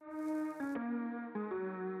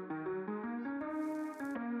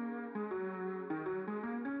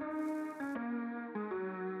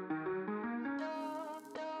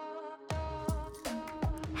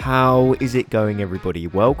How is it going, everybody?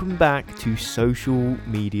 Welcome back to Social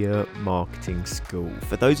Media Marketing School.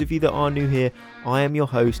 For those of you that are new here, I am your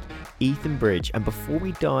host, Ethan Bridge, and before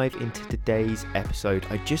we dive into today's episode,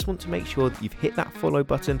 I just want to make sure that you've hit that follow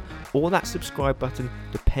button or that subscribe button,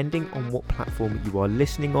 depending on what platform you are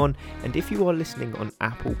listening on. And if you are listening on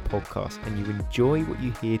Apple Podcasts and you enjoy what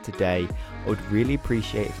you hear today, I would really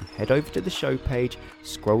appreciate if you head over to the show page,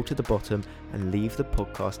 scroll to the bottom, and leave the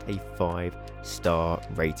podcast a 5-star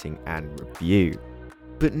rating and review.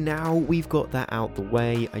 But now we've got that out the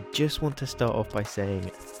way, I just want to start off by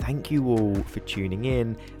saying thank you all for tuning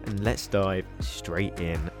in, and let's dive straight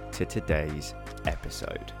in to today's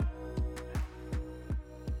episode.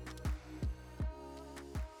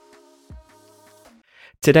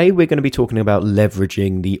 Today we're going to be talking about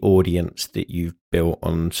leveraging the audience that you've built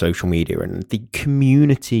on social media and the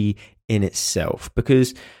community in itself,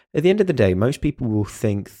 because at the end of the day, most people will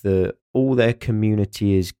think that all their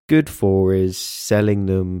community is good for is selling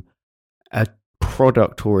them a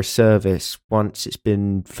product or a service once it's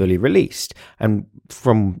been fully released. And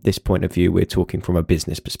from this point of view, we're talking from a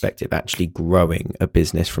business perspective, actually growing a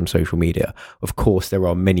business from social media. Of course, there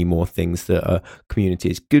are many more things that a community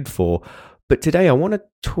is good for. But today I want to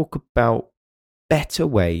talk about better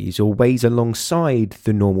ways or ways alongside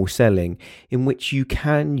the normal selling in which you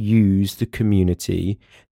can use the community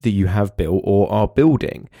that you have built or are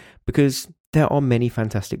building, because there are many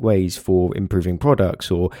fantastic ways for improving products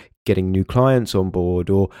or getting new clients on board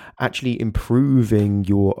or actually improving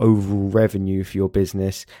your overall revenue for your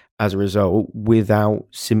business as a result without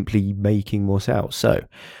simply making more sales. So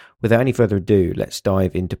without any further ado, let's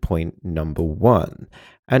dive into point number one.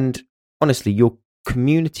 And honestly, your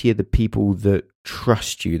community are the people that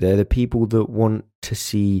trust you. They're the people that want to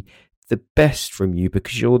see the best from you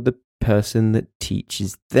because you're the person that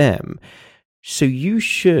teaches them. So you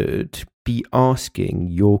should be asking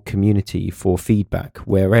your community for feedback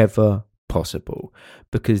wherever possible,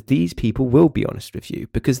 because these people will be honest with you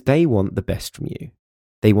because they want the best from you.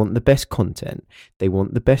 They want the best content. They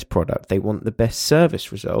want the best product. They want the best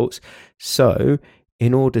service results. So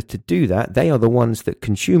in order to do that, they are the ones that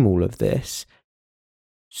consume all of this.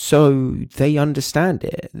 So they understand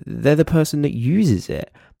it. They're the person that uses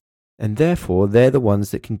it. And therefore, they're the ones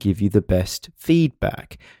that can give you the best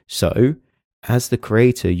feedback. So, as the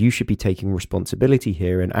creator, you should be taking responsibility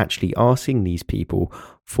here and actually asking these people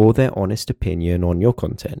for their honest opinion on your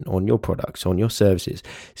content, on your products, on your services,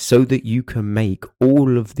 so that you can make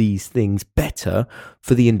all of these things better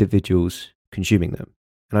for the individuals consuming them.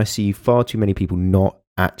 And I see far too many people not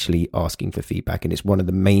actually asking for feedback. And it's one of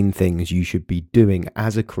the main things you should be doing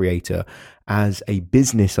as a creator, as a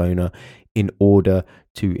business owner, in order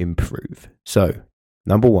to improve. So,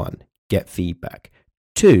 number one, get feedback.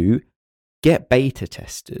 2, get beta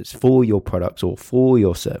testers for your products or for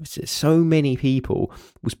your services. So many people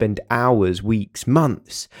will spend hours, weeks,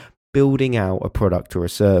 months building out a product or a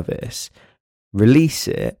service, release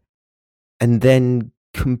it, and then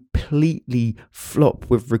completely flop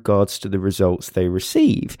with regards to the results they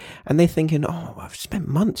receive. And they're thinking, oh, I've spent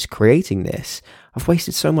months creating this. I've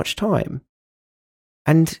wasted so much time.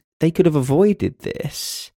 And they could have avoided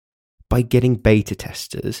this by getting beta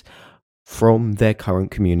testers from their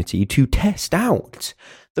current community to test out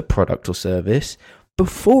the product or service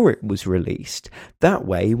before it was released. That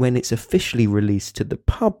way, when it's officially released to the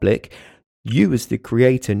public, you as the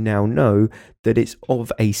creator now know that it's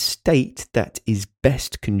of a state that is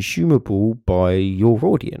best consumable by your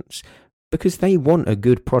audience, because they want a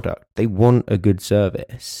good product, they want a good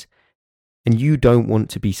service. And you don't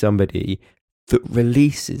want to be somebody that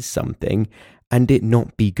releases something and it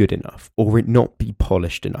not be good enough or it not be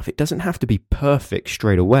polished enough. It doesn't have to be perfect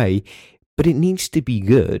straight away, but it needs to be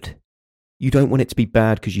good. You don't want it to be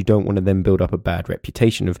bad because you don't want to then build up a bad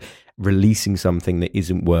reputation of releasing something that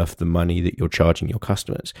isn't worth the money that you're charging your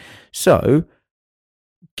customers. So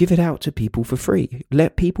give it out to people for free.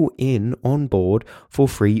 Let people in on board for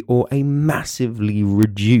free or a massively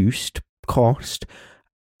reduced cost,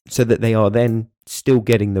 so that they are then still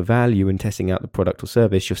getting the value and testing out the product or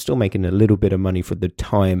service. You're still making a little bit of money for the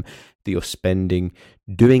time that you're spending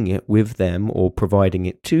doing it with them or providing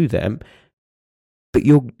it to them. But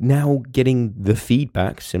you're now getting the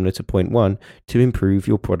feedback, similar to point one, to improve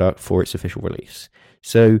your product for its official release.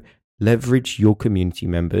 So leverage your community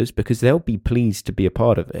members because they'll be pleased to be a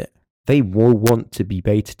part of it. They will want to be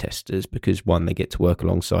beta testers because, one, they get to work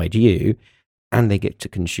alongside you and they get to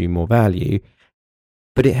consume more value.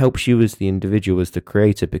 But it helps you as the individual, as the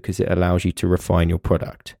creator, because it allows you to refine your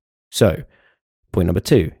product. So, point number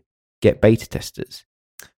 2, get beta testers.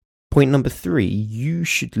 Point number 3, you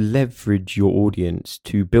should leverage your audience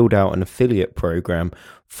to build out an affiliate program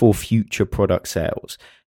for future product sales.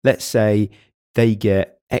 Let's say they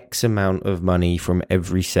get X amount of money from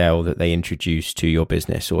every sale that they introduce to your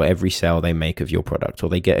business, or every sale they make of your product, or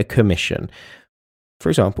they get a commission. For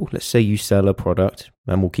example, let's say you sell a product,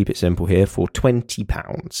 and we'll keep it simple here, for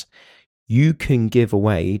 £20. You can give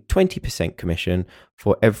away 20% commission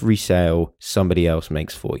for every sale somebody else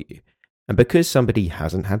makes for you. And because somebody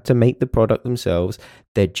hasn't had to make the product themselves,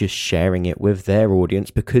 they're just sharing it with their audience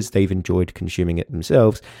because they've enjoyed consuming it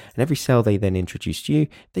themselves. And every sale they then introduce to you,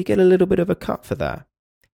 they get a little bit of a cut for that.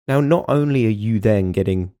 Now, not only are you then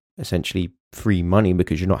getting essentially free money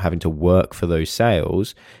because you're not having to work for those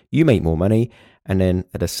sales, you make more money. And then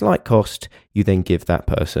at a slight cost, you then give that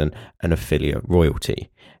person an affiliate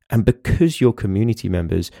royalty. And because your community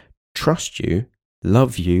members trust you,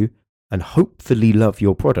 love you, and hopefully love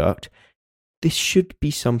your product, this should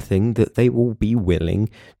be something that they will be willing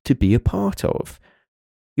to be a part of.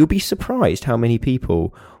 You'll be surprised how many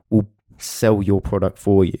people will sell your product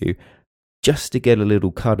for you just to get a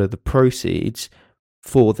little cut of the proceeds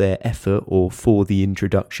for their effort or for the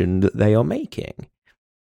introduction that they are making.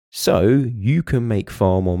 So you can make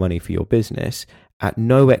far more money for your business at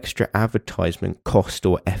no extra advertisement cost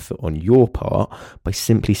or effort on your part by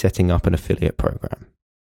simply setting up an affiliate program.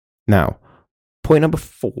 Now, point number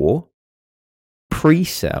 4,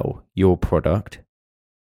 pre-sell your product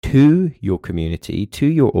to your community, to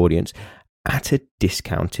your audience at a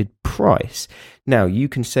discounted price. Now, you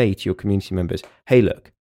can say to your community members, hey,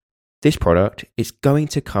 look, this product is going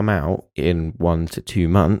to come out in 1 to 2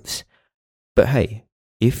 months, but hey,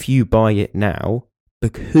 if you buy it now,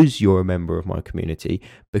 because you're a member of my community,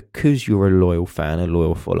 because you're a loyal fan, a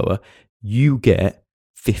loyal follower, you get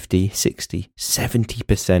 50, 60,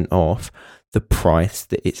 70% off the price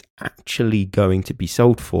that it's actually going to be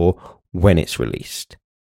sold for when it's released.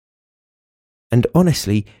 And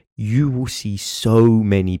honestly, you will see so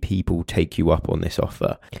many people take you up on this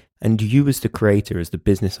offer. And you as the creator, as the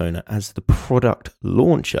business owner, as the product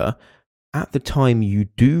launcher, at the time you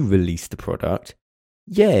do release the product,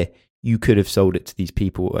 yeah, you could have sold it to these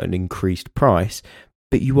people at an increased price,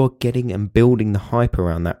 but you are getting and building the hype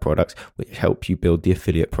around that product, which helps you build the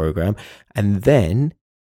affiliate program. And then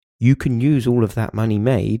you can use all of that money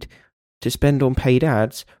made to spend on paid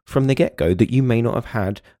ads from the get-go that you may not have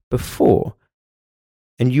had before.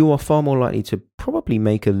 And you are far more likely to probably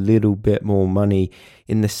make a little bit more money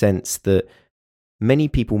in the sense that many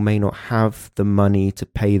people may not have the money to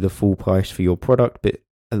pay the full price for your product, but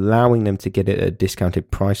allowing them to get it at a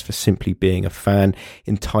discounted price for simply being a fan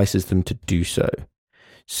entices them to do so.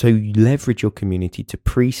 So you leverage your community to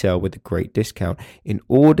pre-sell with a great discount in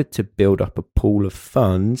order to build up a pool of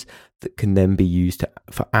funds that can then be used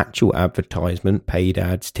for actual advertisement, paid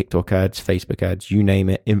ads, TikTok ads, Facebook ads, you name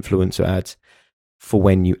it, influencer ads, for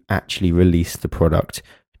when you actually release the product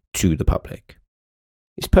to the public.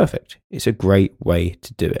 It's perfect. It's a great way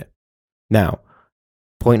to do it. Now,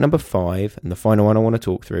 point number 5, and the final one I want to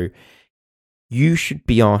talk through, you should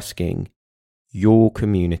be asking your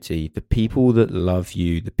community, the people that love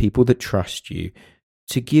you, the people that trust you,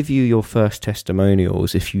 to give you your first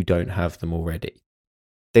testimonials if you don't have them already.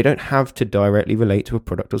 They don't have to directly relate to a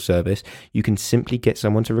product or service. You can simply get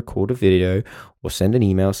someone to record a video or send an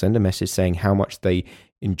email, send a message saying how much they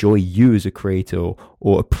enjoy you as a creator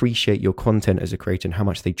or appreciate your content as a creator and how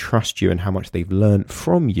much they trust you and how much they've learned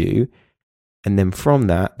from you. And then from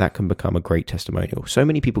that can become a great testimonial. So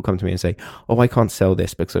many people come to me and say, oh, I can't sell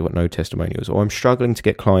this because I've got no testimonials, or I'm struggling to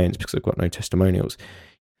get clients because I've got no testimonials.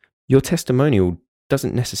 Your testimonial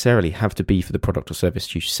doesn't necessarily have to be for the product or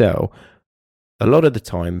service you sell. A lot of the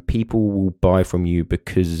time, people will buy from you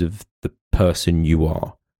because of the person you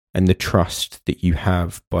are and the trust that you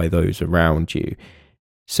have by those around you.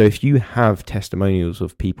 So if you have testimonials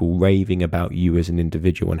of people raving about you as an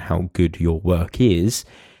individual and how good your work is,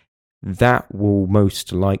 that will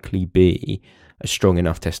most likely be a strong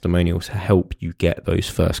enough testimonial to help you get those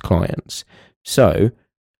first clients. So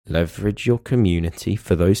leverage your community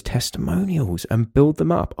for those testimonials and build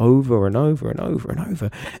them up over and over and over and over.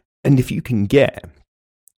 And if you can get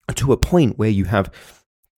to a point where you have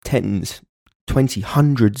tens, 20,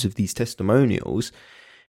 hundreds of these testimonials,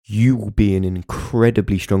 you will be in an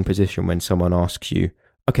incredibly strong position when someone asks you,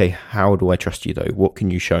 okay, how do I trust you though? What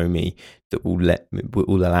can you show me that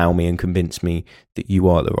will allow me and convince me that you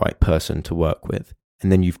are the right person to work with?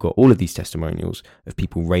 And then you've got all of these testimonials of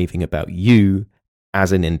people raving about you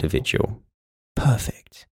as an individual.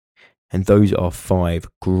 Perfect. And those are 5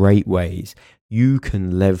 great ways you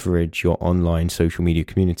can leverage your online social media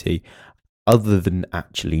community other than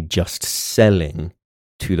actually just selling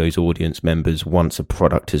to those audience members once a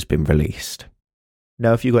product has been released.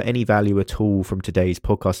 Now, if you got any value at all from today's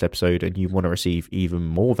podcast episode and you want to receive even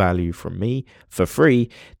more value from me for free,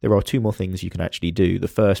 there are 2 more things you can actually do. The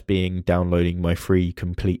first being downloading my free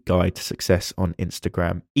Complete Guide to Success on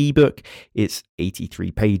Instagram ebook. It's 83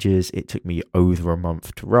 pages. It took me over a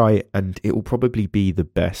month to write, and it will probably be the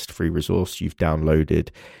best free resource you've downloaded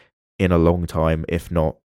in a long time, if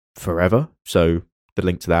not forever. So the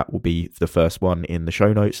link to that will be the first one in the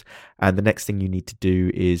show notes. And the next thing you need to do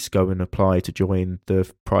is go and apply to join the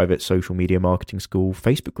private social media marketing school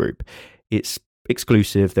Facebook group. It's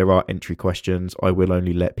exclusive. There are entry questions. I will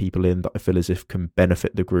only let people in that I feel as if can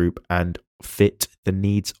benefit the group and fit the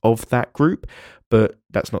needs of that group. But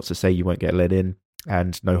that's not to say you won't get let in.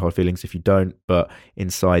 And no hard feelings if you don't, but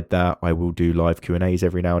inside that I will do live Q&As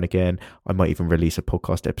every now and again. I might even release a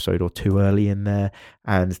podcast episode or 2 early in there,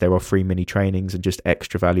 and there are free mini trainings and just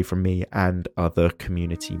extra value from me and other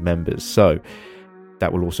community members. So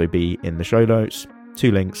that will also be in the show notes.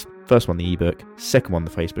 2 links, first one the ebook, second one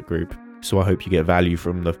the Facebook group. So I hope you get value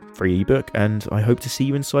from the free ebook, and I hope to see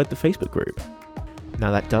you inside the Facebook group. Now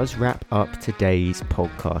that does wrap up today's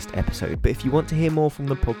podcast episode, but if you want to hear more from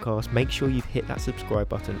the podcast, make sure you've hit that subscribe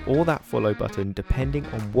button or that follow button depending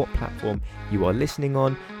on what platform you are listening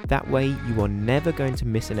on. That way you are never going to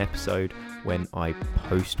miss an episode when I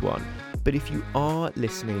post one. But if you are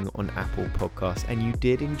listening on Apple Podcasts and you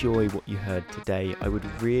did enjoy what you heard today, I would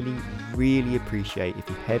really appreciate if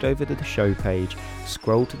you head over to the show page,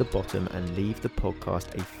 scroll to the bottom and leave the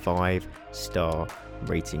podcast a 5-star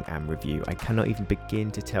rating and review. I cannot even begin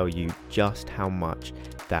to tell you just how much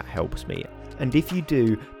that helps me. And if you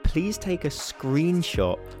do, please take a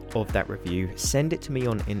screenshot of that review, send it to me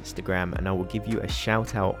on Instagram, and I will give you a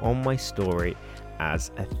shout out on my story as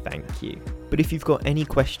a thank you. But if you've got any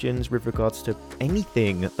questions with regards to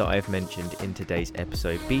anything that I've mentioned in today's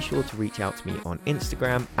episode, be sure to reach out to me on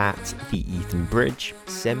Instagram at @TheEthanBridge.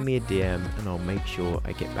 Send me a DM and I'll make sure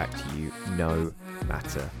I get back to you no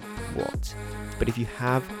matter what. But if you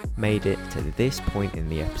have made it to this point in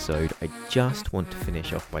the episode, I just want to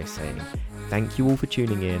finish off by saying thank you all for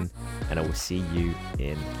tuning in, and I will see you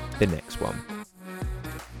in the next one.